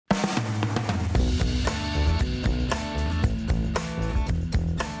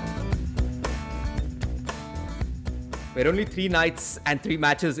We're only 3 nights and 3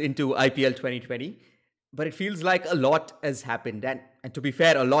 matches into IPL 2020, but it feels like a lot has happened. And to be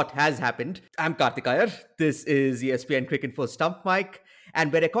fair, a lot has happened. I'm Karthik Iyer. This is ESPN Cricket for Stump Mike.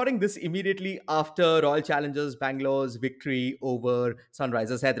 And we're recording this immediately after Royal Challengers Bangalore's victory over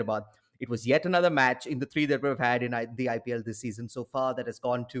Sunrisers Hyderabad. It was yet another match in the three that we've had in the IPL this season so far that has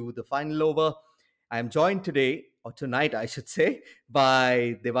gone to the final over. I am joined today, or tonight, I should say,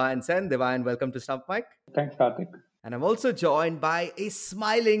 by Devayan Sen. Devayan, welcome to Stump Mike. Thanks, Karthik. And I'm also joined by a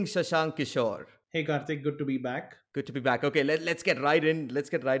smiling Shashank Kishore. Hey Karthik, good to be back. Good to be back. Okay, let's get right in. Let's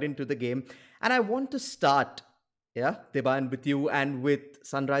get right into the game. And I want to start, Deban, with you and with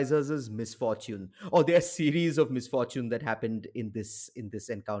Sunrisers' misfortune or their series of misfortune that happened in this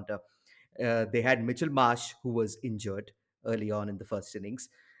encounter. They had Mitchell Marsh, who was injured early on in the first innings.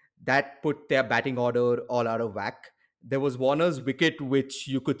 That put their batting order all out of whack. There was Warner's wicket, which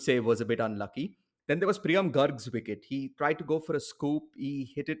you could say was a bit unlucky. Then there was Priyam Garg's wicket. He tried to go for a scoop.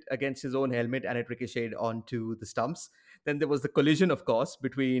 He hit it against his own helmet and it ricocheted onto the stumps. Then there was the collision, of course,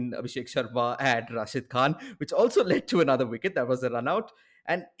 between Abhishek Sharma and Rashid Khan, which also led to another wicket. That was a run out.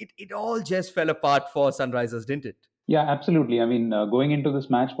 And it all just fell apart for Sunrisers, didn't it? Yeah, absolutely. I mean, going into this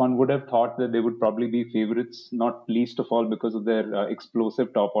match, one would have thought that they would probably be favorites, not least of all because of their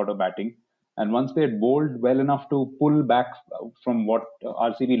explosive top order batting. And once they had bowled well enough to pull back from what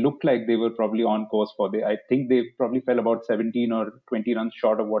RCB looked like they were probably on course for, I think they probably fell about 17 or 20 runs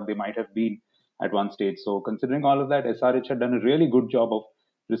short of what they might have been at one stage. So, considering all of that, SRH had done a really good job of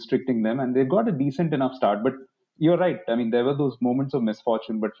restricting them, and they got a decent enough start. But you're right. I mean, there were those moments of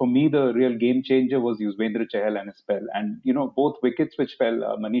misfortune, but for me, the real game changer was Yuzvendra Chahal and his spell. And, both wickets which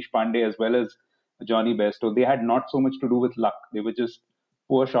fell, Manish Pandey as well as Johnny Bairstow, they had not so much to do with luck. They were just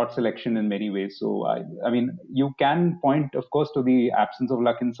poor shot selection in many ways. So, I mean, you can point, of course, to the absence of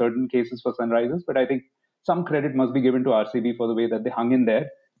luck in certain cases for Sunrisers, but I think some credit must be given to RCB for the way that they hung in there.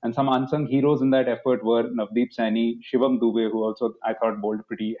 And some unsung heroes in that effort were Navdeep Saini, Shivam Dubey, who also I thought bowled a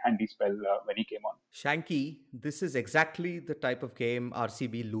pretty handy spell when he came on. Shanky, this is exactly the type of game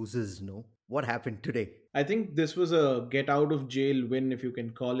RCB loses, no? What happened today? I think this was a get out of jail win, if you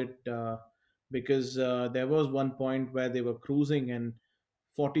can call it, because there was one point where they were cruising and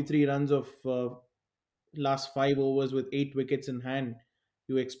 43 runs of last 5 overs with 8 wickets in hand.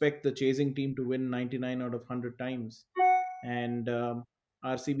 You expect the chasing team to win 99 out of 100 times, and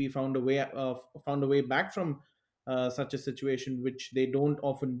RCB found a way back from such a situation, which they don't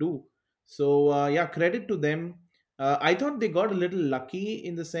often do. So yeah, credit to them. I thought they got a little lucky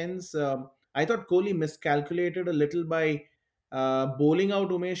in the sense. I thought Kohli miscalculated a little by bowling out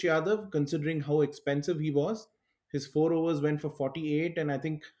Umesh Yadav, considering how expensive he was. His 4 overs went for 48, and I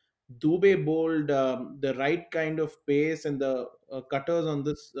think Dubey bowled the right kind of pace and the cutters on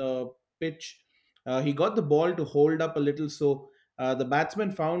this pitch. He got the ball to hold up a little, so the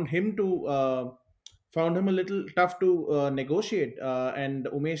batsman found him a little tough to negotiate, and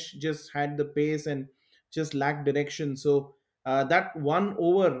Umesh just had the pace and just lacked direction. So that one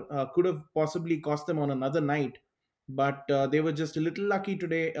over could have possibly cost them on another night, but they were just a little lucky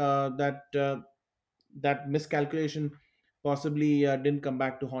today that miscalculation possibly didn't come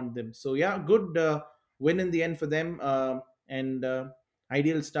back to haunt them. So yeah, good win in the end for them, and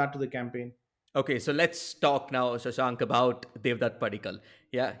ideal start to the campaign. Okay, so let's talk now, Shashank, about Devdutt Padikkal.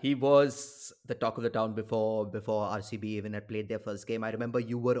 Yeah, he was the talk of the town before RCB even had played their first game. I remember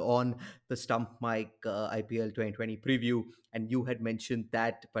you were on the Stump Mike IPL 2020 preview, and you had mentioned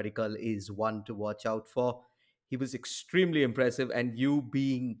that Padikkal is one to watch out for. He was extremely impressive, and you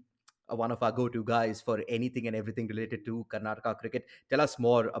being one of our go-to guys for anything and everything related to Karnataka cricket, tell us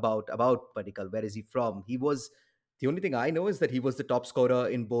more about Padikkal. Where is he from? He was the only thing I know is that he was the top scorer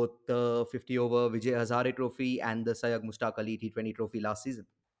in both the 50 over Vijay Hazare Trophy and the Syed Mushtaq Ali T20 Trophy last season.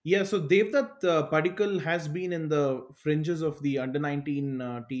 Yeah, so Devdutt Padikkal has been in the fringes of the under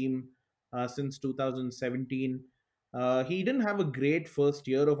 19 team since 2017. He didn't have a great first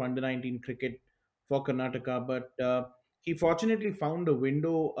year of under 19 cricket for Karnataka, but he fortunately found a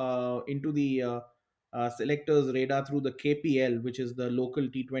window into the selectors' radar through the KPL, which is the local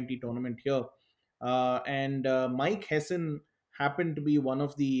T20 tournament here. And Mike Hessen happened to be one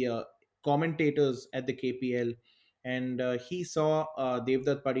of the commentators at the KPL, and he saw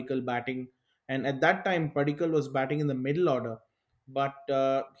Devdutt Padikkal batting. And at that time, Padikkal was batting in the middle order, but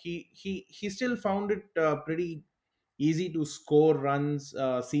he still found it pretty easy to score runs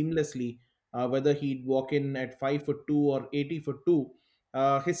seamlessly, whether he'd walk in at 5 for 2 or 80 for 2.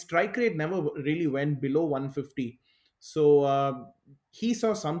 His strike rate never really went below 150. So he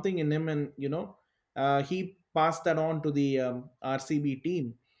saw something in him, and he passed that on to the RCB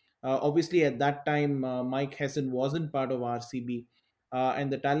team. Obviously, at that time, Mike Hessen wasn't part of RCB,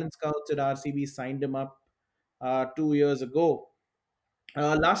 and the talent scouts at RCB signed him up 2 years ago.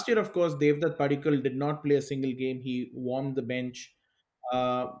 Last year, of course, Devdutt Padikkal did not play a single game. He warmed the bench,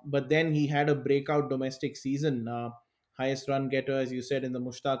 but then he had a breakout domestic season. Highest run getter, as you said, in the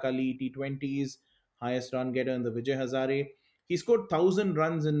Mushtaq Ali T20s, highest run getter in the Vijay Hazare. He scored 1,000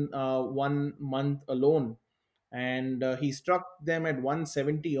 runs in 1 month alone, and he struck them at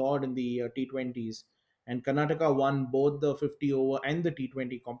 170 odd in the T20s. And Karnataka won both the 50 over and the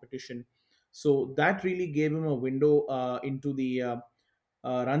T20 competition. So that really gave him a window into the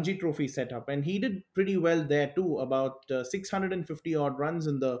Ranji Trophy setup, and he did pretty well there too. About 650 odd runs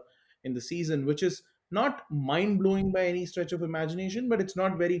in the season, which is not mind blowing by any stretch of imagination, but it's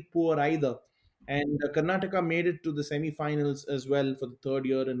not very poor either. And Karnataka made it to the semi-finals as well for the third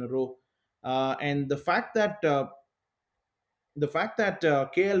year in a row. And the fact that KL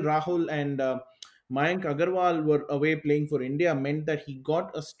Rahul and Mayank Agarwal were away playing for India meant that he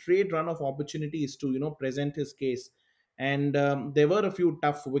got a straight run of opportunities to present his case, and there were a few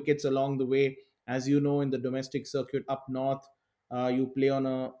tough wickets along the way. As you know, in the domestic circuit up north, you play on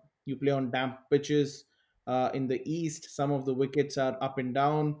a you play on damp pitches. In the east, some of the wickets are up and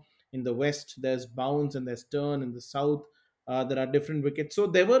down. In the west, there's bounce and there's turn. In the south, there are different wickets. So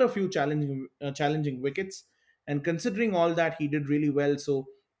there were a few challenging wickets, and considering all that, he did really well. So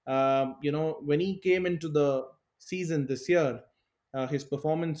when he came into the season this year, his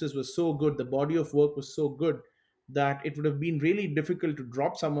performances were so good, the body of work was so good, that it would have been really difficult to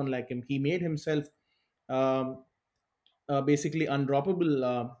drop someone like him. He made himself um, basically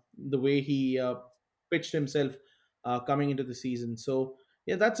undroppable, the way he pitched himself coming into the season. So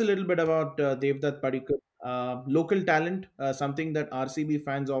yeah, that's a little bit about Devdutt Padikkal. Local talent, something that RCB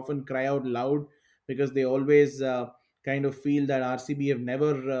fans often cry out loud, because they always kind of feel that RCB have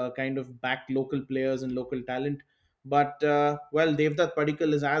never kind of backed local players and local talent. But well, Devdutt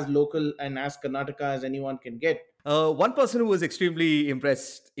Padikkal is as local and as Karnataka as anyone can get. One person who was extremely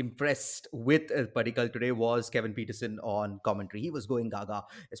impressed with Padikkal today was Kevin Peterson on commentary. He was going gaga,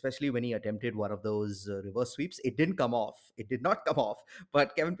 especially when he attempted one of those reverse sweeps. It didn't come off. It did not come off.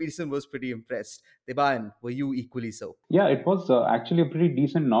 But Kevin Peterson was pretty impressed. Deban, were you equally so? Yeah, it was actually a pretty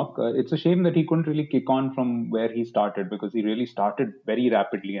decent knock. It's a shame that he couldn't really kick on from where he started, because he really started very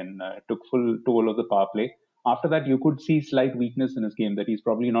rapidly and took full toll of the power play. After that, you could see slight weakness in his game, that he's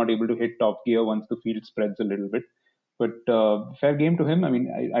probably not able to hit top gear once the field spreads a little bit. But fair game to him. I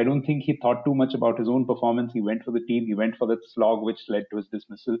mean, I don't think he thought too much about his own performance. He went for the team. He went for that slog, which led to his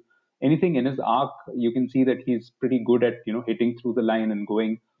dismissal. Anything in his arc, you can see that he's pretty good at hitting through the line and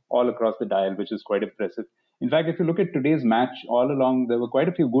going all across the dial, which is quite impressive. In fact, if you look at today's match, all along there were quite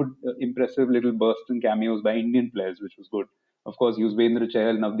a few good, impressive little bursts and cameos by Indian players, which was good. Of course, Yuzvendra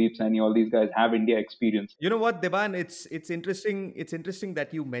Chahal, Navdeep Saini, all these guys have India experience. You know what, Deban? It's interesting. It's interesting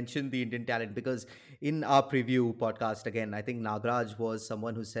that you mentioned the Indian talent, because in our preview podcast, again, I think Nagraj was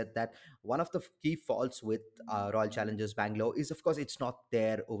someone who said that one of the key faults with Royal Challengers Bangalore is, of course, it's not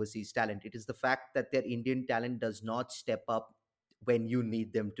their overseas talent. It is the fact that their Indian talent does not step up when you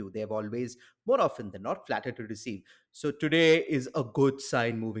need them to. They've always, more often than not, flattered to receive. So today is a good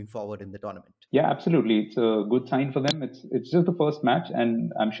sign moving forward in the tournament. Yeah, absolutely. It's a good sign for them. It's just the first match,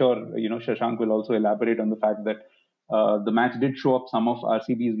 and I'm sure Shashank will also elaborate on the fact that the match did show up some of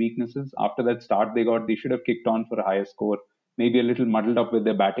RCB's weaknesses. After that start they got, they should have kicked on for a higher score. Maybe a little muddled up with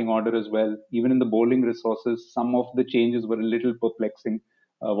their batting order as well. Even in the bowling resources, some of the changes were a little perplexing.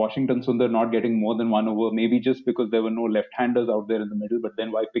 Washington Sundar not getting more than one over, maybe just because there were no left-handers out there in the middle. But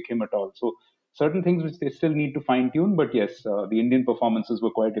then why pick him at all? So certain things which they still need to fine tune. But yes, the Indian performances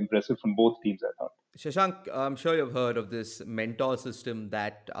were quite impressive from both teams, I thought. Shashank, I'm sure you've heard of this mentor system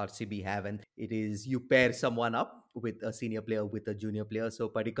that RCB have, and it is you pair someone up with a senior player with a junior player. So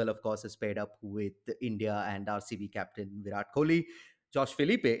Padikkal, of course, is paired up with India and RCB captain Virat Kohli. Josh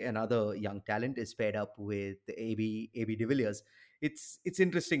Philippe, another young talent, is paired up with AB de Villiers. It's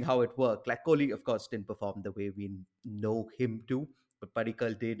interesting how it worked. Like Kohli, of course, didn't perform the way we know him to, but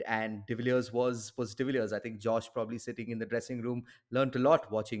Padikkal did, and de Villiers was de Villiers. I think Josh, probably sitting in the dressing room, learned a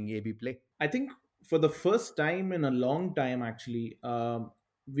lot watching AB play. I think for the first time in a long time, actually,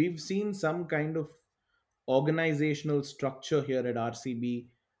 we've seen some kind of organizational structure here at RCB,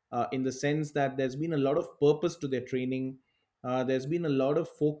 in the sense that there's been a lot of purpose to their training. There's been a lot of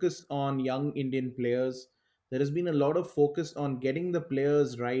focus on young Indian players. There has been a lot of focus on getting the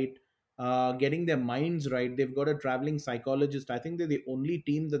players right, getting their minds right. They've got a traveling psychologist. I think they're the only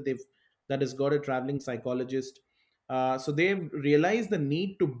team that has got a traveling psychologist. So they've realized the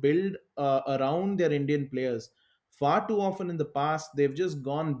need to build around their Indian players. far too often in the past, they've just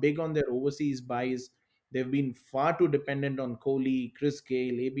gone big on their overseas buys. They've been far too dependent on Kohli, Chris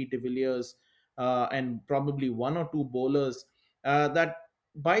Gale, AB de Villiers, and probably one or two bowlers. That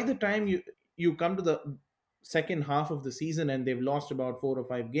by the time you come to the second half of the season and they've lost about 4 or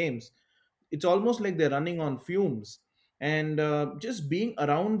 5 games, it's almost like they're running on fumes. And just being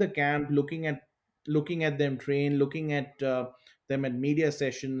around the camp, looking at them train, looking at them at media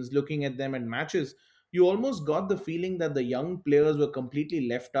sessions, looking at them at matches, you almost got the feeling that the young players were completely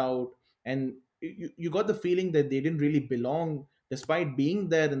left out, and you got the feeling that they didn't really belong despite being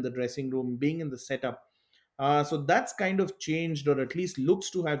there in the dressing room, being in the setup. So that's kind of changed, or at least looks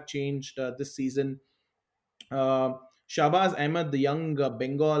to have changed this season. uh, Shahbaz Ahmed, the young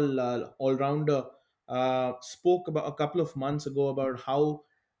Bengal all-rounder, spoke about a couple of months ago about how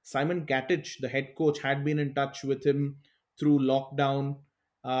Simon Katic, the head coach, had been in touch with him through lockdown.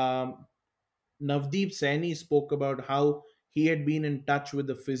 Um, Navdeep Saini spoke about how he had been in touch with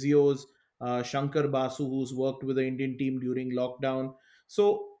the physios, Shankar Basu, who's worked with the Indian team during lockdown.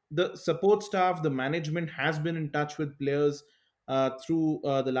 So the support staff, the management has been in touch with players through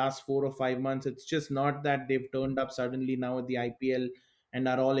the last 4 or 5 months. It's just not that they've turned up suddenly now at the IPL and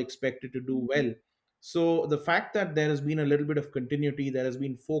are all expected to do well. So the fact that there has been a little bit of continuity, there has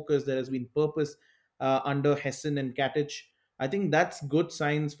been focus, there has been purpose under Hessen and Katic, I think that's good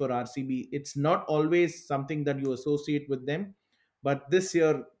signs for RCB. It's not always something that you associate with them, but this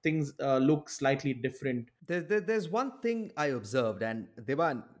year things look slightly different. There's one thing I observed, and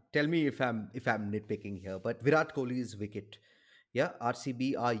Devan, tell me if I'm nitpicking here, but Virat Kohli's wicket. Yeah,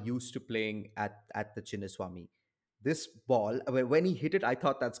 RCB are used to playing at the Chinnaswamy. This ball, when he hit it, I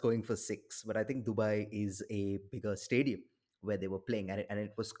thought that's going for six, but I think Dubai is a bigger stadium where they were playing, and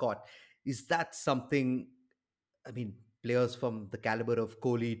it was caught. Is that something? I mean, players from the caliber of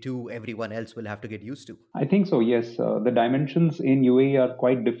Kohli to everyone else will have to get used to. I think so, yes. The dimensions in UAE are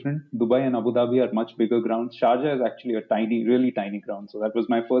quite different. Dubai and Abu Dhabi are much bigger grounds. Sharjah is actually a tiny, really tiny ground. So that was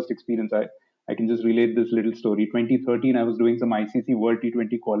my first experience. I can just relate this little story. 2013, I was doing some ICC World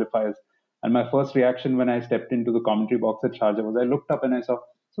T20 qualifiers. And my first reaction when I stepped into the commentary box at Sharjah was I looked up and I saw,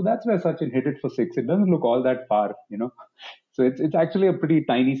 so that's where Sachin hit it for six. It doesn't look all that far, you know. So it's actually a pretty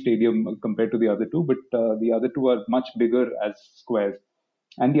tiny stadium compared to the other two, but the other two are much bigger as squares.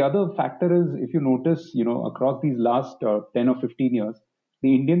 And the other factor is, if you notice, you know, across these last 10 or 15 years,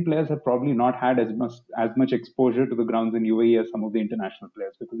 the Indian players have probably not had as much exposure to the grounds in UAE as some of the international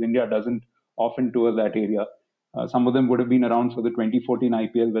players because India doesn't often tour that area. Some of them would have been around for the 2014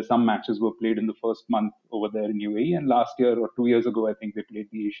 IPL, where some matches were played in the first month over there in UAE, and last year or 2 years ago, I think they played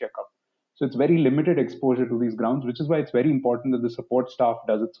the Asia Cup. So it's very limited exposure to these grounds, which is why it's very important that the support staff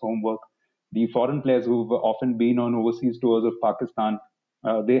does its homework. The foreign players who've often been on overseas tours of Pakistan,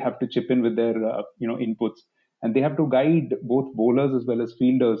 they have to chip in with their inputs, and they have to guide both bowlers as well as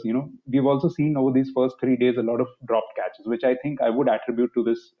fielders. You know, we've also seen over these first 3 days a lot of dropped catches, which I think I would attribute to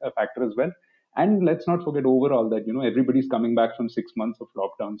this factor as well. And let's not forget overall that everybody's coming back from 6 months of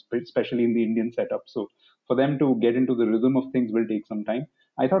lockdowns, especially in the Indian setup. So for them to get into the rhythm of things will take some time.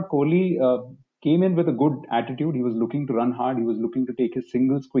 I thought Kohli came in with a good attitude. He was looking to run hard. He was looking to take his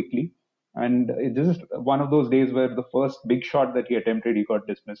singles quickly. And this is one of those days where the first big shot that he attempted, he got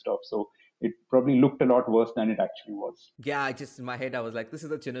dismissed off. So it probably looked a lot worse than it actually was. Yeah, I just in my head I was like, this is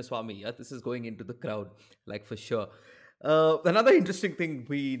the Chinnaswamy. Yeah, this is going into the crowd, like for sure. Another interesting thing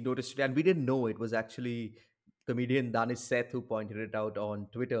we noticed today, and we didn't know it, was actually comedian Danish Seth who pointed it out on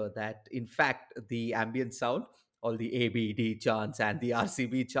Twitter that in fact the ambient sound, all the ABD chants and the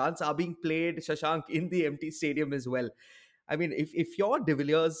RCB chants are being played, Shashank, in the empty stadium as well. I mean, if you're De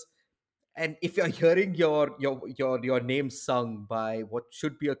Villiers and if you're hearing your name sung by what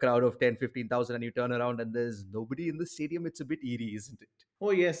should be a crowd of 10, 15,000, and you turn around and there's nobody in the stadium, it's a bit eerie, isn't it?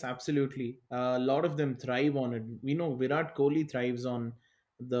 Oh yes, absolutely. A lot of them thrive on it. We know Virat Kohli thrives on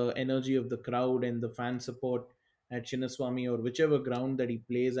the energy of the crowd and the fan support at Chinnaswamy or whichever ground that he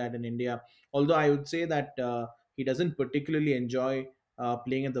plays at in India. Although I would say that he doesn't particularly enjoy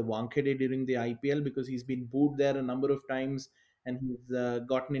playing at the Wankhede during the IPL because he's been booed there a number of times and he's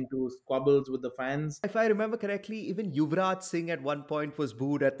gotten into squabbles with the fans. If I remember correctly, even Yuvraj Singh at one point was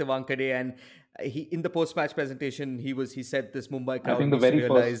booed at the Wankhede, and he in the post-match presentation he said this Mumbai I crowd think the needs to very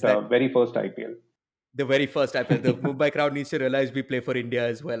realize first, that very first IPL. the very first IPL, the Mumbai crowd needs to realize we play for India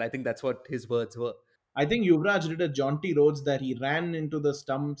as well. I think that's what his words were. I think Yuvraj did a jaunty Rhodes that he ran into the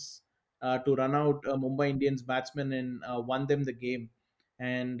stumps to run out Mumbai Indians batsmen and won them the game.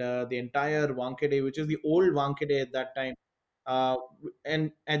 And the entire Wankhede, which is the old Wankhede at that time, uh,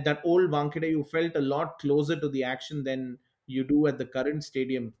 and at that old Wankhede, you felt a lot closer to the action than you do at the current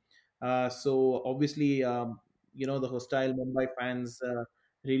stadium. So obviously, the hostile Mumbai fans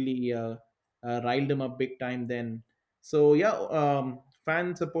really riled him up big time then. So yeah,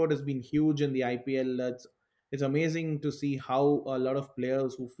 fan support has been huge in the IPL. It's amazing to see how a lot of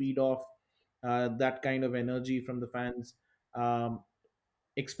players who feed off that kind of energy from the fans um,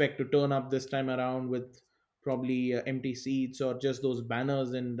 expect to turn up this time around with probably empty seats or just those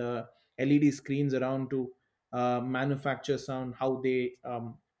banners and LED screens around to manufacture sound. How they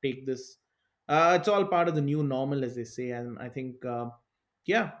take this, it's all part of the new normal, as they say, and I think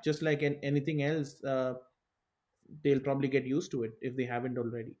yeah, just like anything else, they'll probably get used to it if they haven't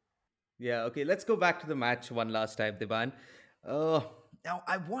already. Yeah, okay, let's go back to the match one last time, Diban. Uh, Now,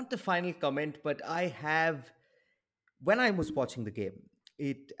 I want a final comment, but I have, when I was watching the game,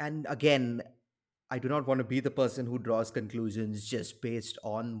 and again, I do not want to be the person who draws conclusions just based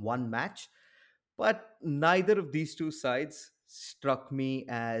on one match, but neither of these two sides struck me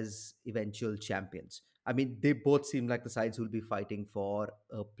as eventual champions. I mean, they both seem like the sides who'll be fighting for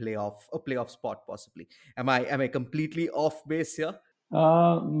a playoff spot, possibly. Am I completely off base here?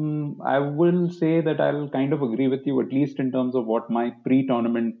 I will say that I'll kind of agree with you, at least in terms of what my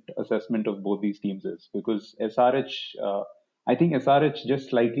pre-tournament assessment of both these teams is, because SRH, I think SRH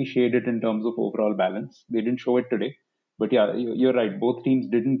just slightly shaded in terms of overall balance. They didn't show it today, but yeah, you're right. Both teams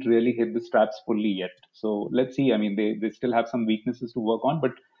didn't really hit the straps fully yet. So let's see. I mean, they still have some weaknesses to work on,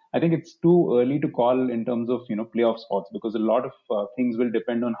 but I think it's too early to call in terms of playoff spots, because a lot of things will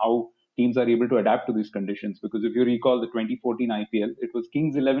depend on how teams are able to adapt to these conditions. Because if you recall the 2014 IPL, it was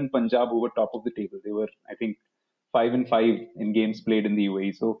Kings 11 Punjab who were top of the table. They were, I think, 5-5 in games played in the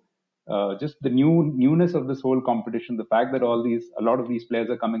UAE. So just the newness of this whole competition, the fact that a lot of these players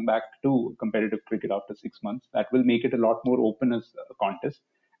are coming back to competitive cricket after 6 months, that will make it a lot more open as a contest.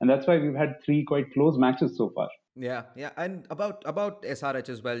 And that's why we've had three quite close matches so far. Yeah, yeah, and about SRH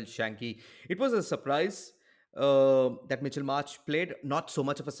as well, Shanky. It was a surprise that Mitchell March played. Not so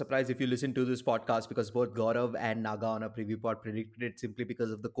much of a surprise if you listen to this podcast, because both Gaurav and Naga on a preview pod predicted it simply because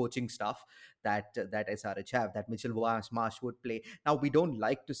of the coaching staff that SRH have. That March would play. Now we don't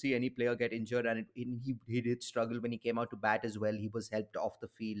like to see any player get injured, and he did struggle when he came out to bat as well. He was helped off the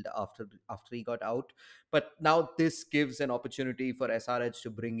field after he got out. But now this gives an opportunity for SRH to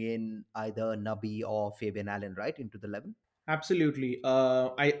bring in either Nabi or Fabian Allen, right, into the 11. Absolutely.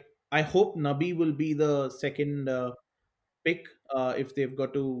 I hope Nabi will be the second pick if they've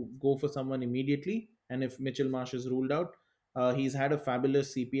got to go for someone immediately, and if Mitchell Marsh is ruled out. He's had a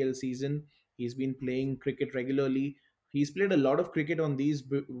fabulous CPL season. He's been playing cricket regularly. He's played a lot of cricket on these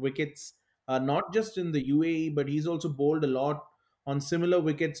wickets, not just in the UAE, but he's also bowled a lot on similar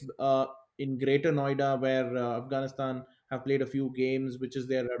wickets in Greater Noida, where Afghanistan have played a few games, which is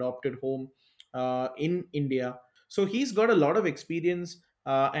their adopted home in India. So he's got a lot of experience,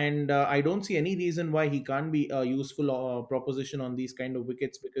 and I don't see any reason why he can't be a useful proposition on these kind of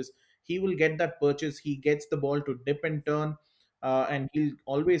wickets, because he will get that purchase. He gets the ball to dip and turn, and he'll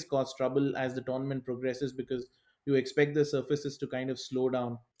always cause trouble as the tournament progresses, because you expect the surfaces to kind of slow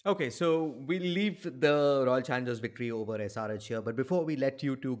down. Okay, so we leave the Royal Challengers victory over SRH here, but before we let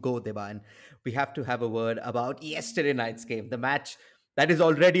you two go, Deban, we have to have a word about yesterday night's game, the match that is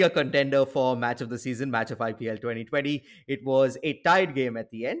already a contender for match of the season, match of IPL 2020. It was a tied game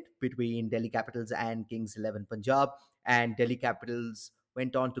at the end between Delhi Capitals and Kings 11 Punjab, and Delhi Capitals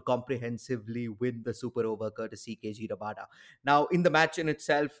went on to comprehensively win the super over courtesy KG Rabada. Now, in the match in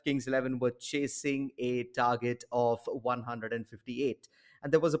itself, Kings 11 were chasing a target of 158,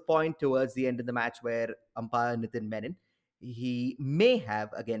 and there was a point towards the end of the match where umpire Nitin Menon, he may have,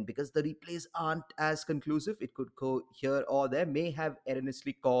 again, because the replays aren't as conclusive, it could go here or there, may have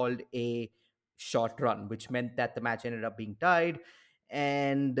erroneously called a short run, which meant that the match ended up being tied.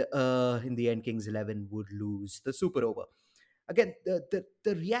 And in the end, Kings 11 would lose the super over. Again, the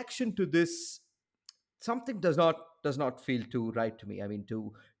reaction to this, something does not feel too right to me. I mean,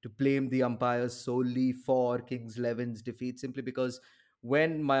 to blame the umpires solely for Kings 11's defeat simply because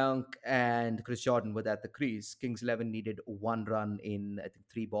when Mayank and Chris Jordan were at the crease, Kings 11 needed one run in, I think,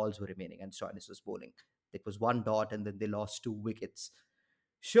 three balls were remaining, and Stoinis was bowling. It was one dot, and then they lost two wickets.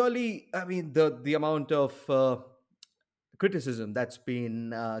 Surely, I mean, the amount of criticism that's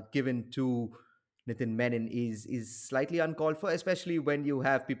been given to Nitin Menon is slightly uncalled for, especially when you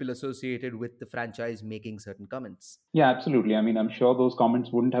have people associated with the franchise making certain comments. Yeah, absolutely. I mean, I'm sure those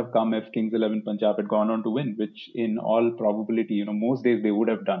comments wouldn't have come if Kings 11 Punjab had gone on to win, which in all probability, most days they would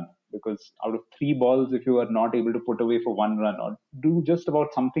have done. Because out of three balls, if you are not able to put away for one run or do just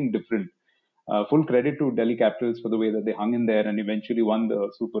about something different, full credit to Delhi Capitals for the way that they hung in there and eventually won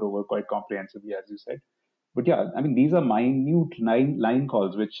the super over quite comprehensively, as you said. But yeah, I mean, these are minute line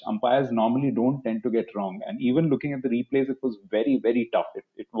calls which umpires normally don't tend to get wrong. And even looking at the replays, it was very, very tough.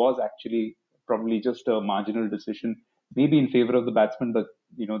 It was actually probably just a marginal decision, maybe in favor of the batsman, but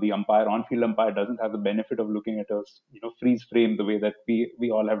the umpire, on-field umpire, doesn't have the benefit of looking at us, freeze frame the way that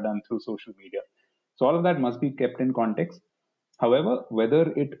we all have done through social media. So all of that must be kept in context. However,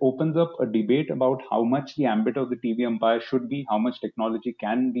 whether it opens up a debate about how much the ambit of the TV umpire should be, how much technology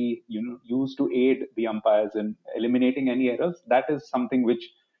can be used to aid the umpires in eliminating any errors, that is something which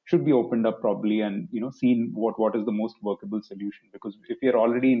should be opened up probably, and seen what is the most workable solution. Because if you're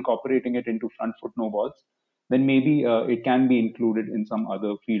already incorporating it into front foot no balls, then maybe it can be included in some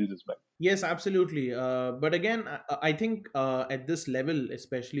other fields as well. Yes, absolutely. But again, I think at this level,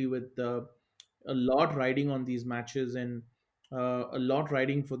 especially with a lot riding on these matches and a lot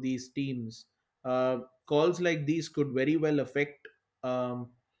riding for these teams, calls like these could very well um,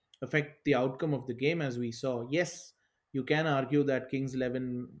 affect the outcome of the game, as we saw. Yes, you can argue that Kings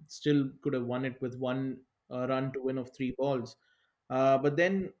 11 still could have won it with one run to win of three balls, but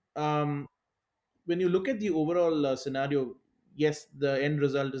then. When you look at the overall scenario, yes, the end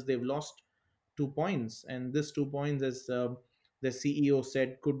result is they've lost 2 points, and this 2 points, as the CEO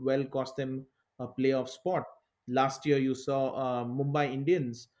said, could well cost them a playoff spot. Last year, you saw Mumbai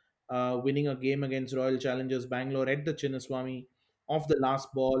Indians winning a game against Royal Challengers Bangalore at the Chinnaswamy off the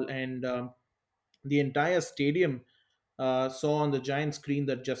last ball, and the entire stadium saw on the giant screen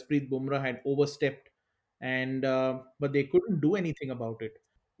that Jasprit Bumrah had overstepped, and but they couldn't do anything about it.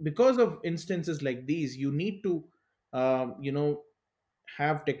 Because of instances like these, you need to you know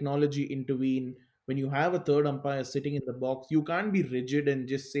have technology intervene. When you have a third umpire sitting in the box, you can't be rigid and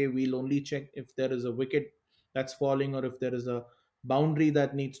just say we'll only check if there is a wicket that's falling, or if there is a boundary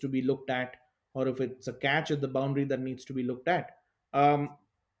that needs to be looked at, or if it's a catch at the boundary that needs to be looked at.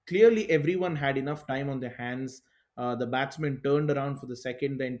 Clearly everyone had enough time on their hands. The batsman turned around for the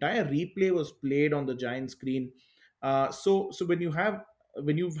second, the entire replay was played on the giant screen. So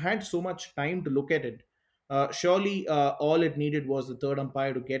when you've had so much time to look at it, surely all it needed was the third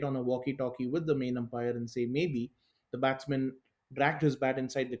umpire to get on a walkie talkie with the main umpire and say maybe the batsman dragged his bat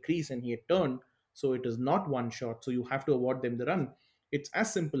inside the crease and he had turned, so it is not one shot, so you have to award them the run. It's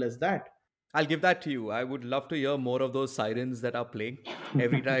as simple as that. I'll give that to you. I would love to hear more of those sirens that are playing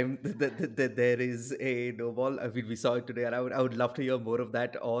every time there is a no ball. I mean, we saw it today, and I would love to hear more of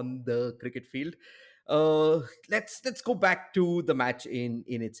that on the cricket field. Let's go back to the match in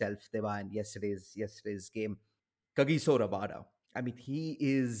itself, Devan. Yesterday's game. Kagiso Rabada. I mean, he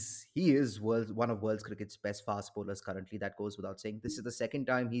is one of world's cricket's best fast bowlers currently. That goes without saying. This is the second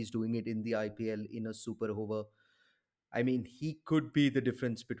time he's doing it in the IPL in a super over. I mean, he could be the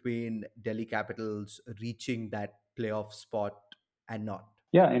difference between Delhi Capitals reaching that playoff spot and not.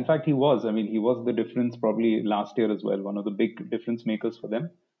 Yeah, in fact, he was. I mean, he was the difference probably last year as well, one of the big difference makers for them.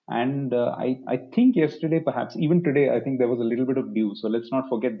 And I think yesterday, perhaps even today, I think there was a little bit of dew. So let's not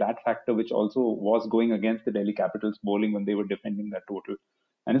forget that factor, which also was going against the Delhi Capitals bowling when they were defending that total.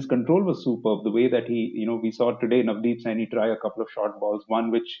 And his control was superb. The way that we saw today Navdeep Saini try a couple of short balls, one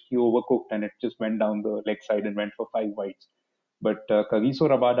which he overcooked and it just went down the leg side and went for five wides. But Kagiso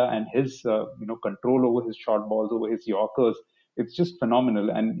Rabada and his control over his short balls, over his Yorkers, it's just phenomenal.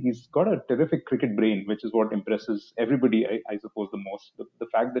 And he's got a terrific cricket brain, which is what impresses everybody, I suppose, the most. The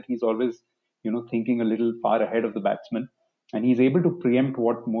fact that he's always thinking a little far ahead of the batsman, and he's able to preempt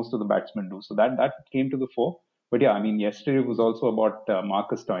what most of the batsmen do. So that came to the fore. But yeah, I mean, yesterday was also about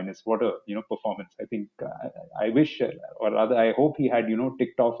Marcus Stoinis. What a performance! I think I wish, or rather, I hope he had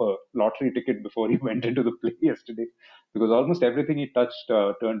ticked off a lottery ticket before he went into the play yesterday, because almost everything he touched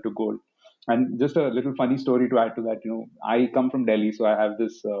turned to gold. And just a little funny story to add to that, I come from Delhi, so I have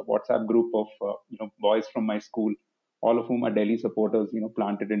this WhatsApp group of boys from my school, all of whom are Delhi supporters,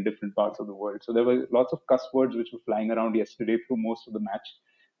 planted in different parts of the world. So there were lots of cuss words which were flying around yesterday through most of the match,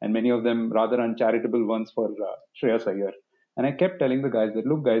 and many of them rather uncharitable ones for Shreyas Iyer. And I kept telling the guys that,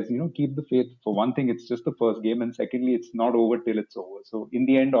 look, guys, keep the faith. For one thing, it's just the first game, and secondly, it's not over till it's over. So in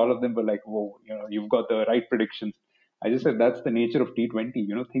the end, all of them were like, "Whoa, you've got the right predictions." I just said that's the nature of T20.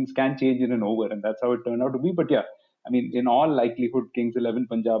 Things can change in an over, and that's how it turned out to be. But yeah, I mean, in all likelihood, Kings 11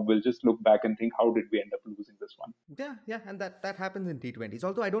 Punjab will just look back and think, how did we end up losing this one? Yeah, and that happens in T20s.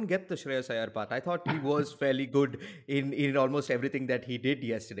 Although I don't get the Shreyas Iyer part. I thought he was fairly good in almost everything that he did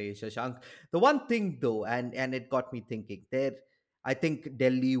yesterday, Shashank. The one thing though, and it got me thinking, there I think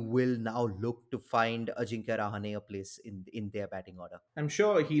Delhi will now look to find Ajinkya Rahane a place in their batting order. I'm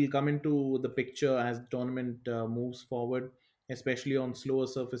sure he'll come into the picture as the tournament moves forward, especially on slower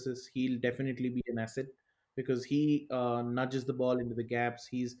surfaces. He'll definitely be an asset because he nudges the ball into the gaps.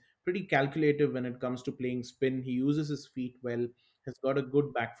 He's pretty calculative when it comes to playing spin. He uses his feet well, has got a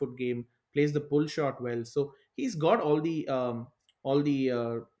good back foot game, plays the pull shot well. So he's got all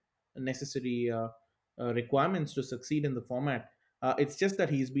the necessary requirements to succeed in the format. It's just that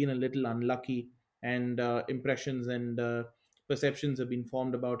he's been a little unlucky, and impressions and perceptions have been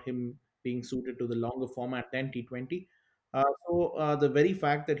formed about him being suited to the longer format than T20. So the very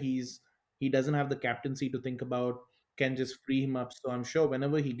fact that he doesn't have the captaincy to think about can just free him up. So I'm sure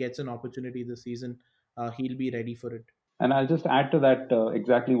whenever he gets an opportunity this season, he'll be ready for it. And I'll just add to that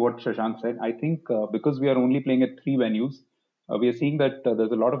exactly what Shashank said. I think because we are only playing at three venues, we are seeing that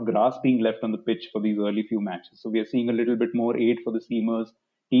there's a lot of grass being left on the pitch for these early few matches. So we are seeing a little bit more aid for the seamers.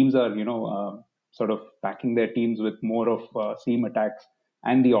 Teams are, sort of packing their teams with more of seam attacks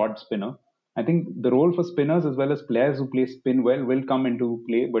and the odd spinner. I think the role for spinners as well as players who play spin well will come into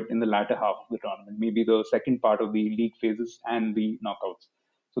play, but in the latter half of the tournament, maybe the second part of the league phases and the knockouts.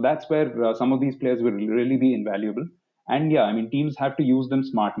 So that's where some of these players will really be invaluable. And yeah, I mean, teams have to use them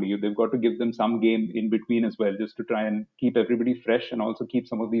smartly. They've got to give them some game in between as well, just to try and keep everybody fresh and also keep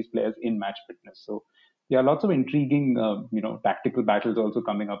some of these players in match fitness. So yeah, lots of intriguing, tactical battles also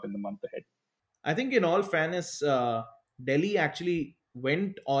coming up in the month ahead. I think, in all fairness, Delhi actually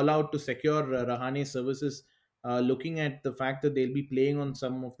went all out to secure Rahane's services, looking at the fact that they'll be playing on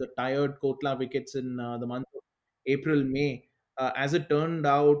some of the tired Kotla wickets in the month of April, May. As it turned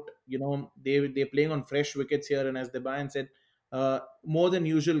out, they're playing on fresh wickets here, and as Debayan said, more than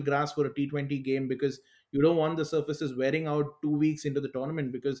usual grass for a T20 game, because you don't want the surfaces wearing out 2 weeks into the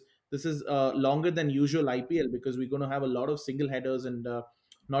tournament, because this is longer than usual IPL, because we're going to have a lot of single headers and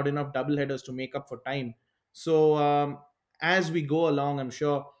not enough double headers to make up for time. So as we go along, I'm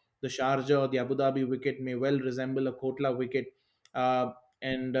sure the Sharjah or the Abu Dhabi wicket may well resemble a Kotla wicket.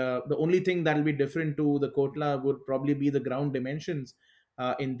 And the only thing that'll be different to the Kotla would probably be the ground dimensions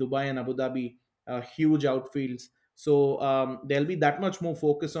in Dubai and Abu Dhabi, huge outfields. So there'll be that much more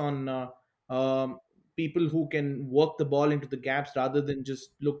focus on people who can work the ball into the gaps rather than just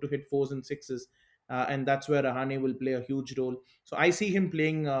look to hit fours and sixes. And that's where Rahane will play a huge role. So I see him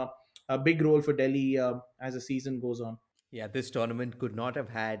playing a big role for Delhi as the season goes on. Yeah, this tournament could not have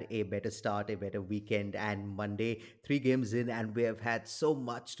had a better start, a better weekend, and Monday, 3 games in, and we have had so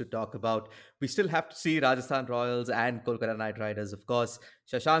much to talk about. We still have to see Rajasthan Royals and Kolkata Knight Riders, of course.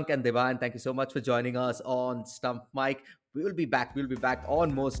 Shashank and Devan, thank you so much for joining us on Stump Mike. We will be back. We'll be back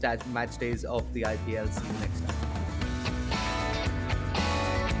on most match days of the IPL. See you next time.